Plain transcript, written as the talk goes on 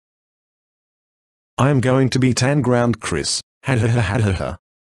I am going to beat and ground Cris. Ha ha ha ha ha.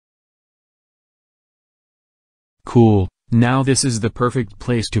 Cool, now this is the perfect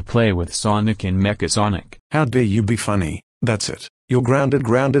place to play with Sonic and Mecha Sonic. How dare you be funny, that's it. You're grounded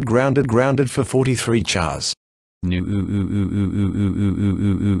for 43 chars.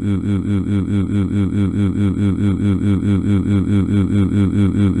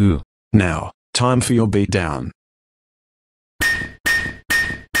 Now, time for your beatdown.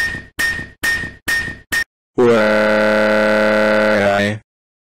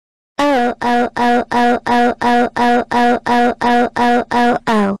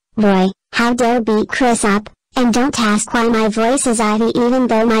 Boy, how dare beat Cris up, and don't ask why my voice is Ivy even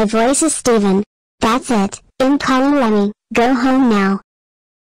though my voice is Steven. That's it, incoming Lemmy, go home now.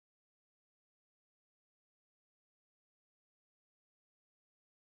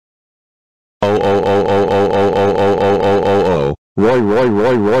 Roy,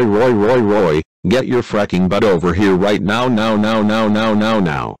 get your fracking butt over here right now.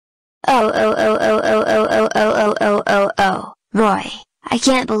 Roy, I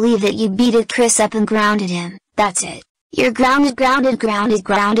can't believe that you beated Cris up and grounded him. That's it. You're grounded for 5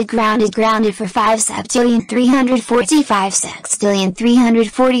 septillion 345 sextillion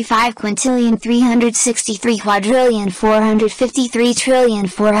 345 quintillion 363 quadrillion 453 trillion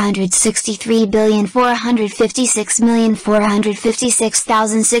 463 billion 456 million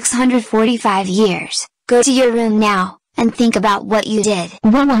 456,645 years. Go to your room now, and think about what you did.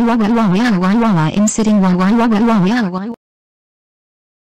 I'm sitting.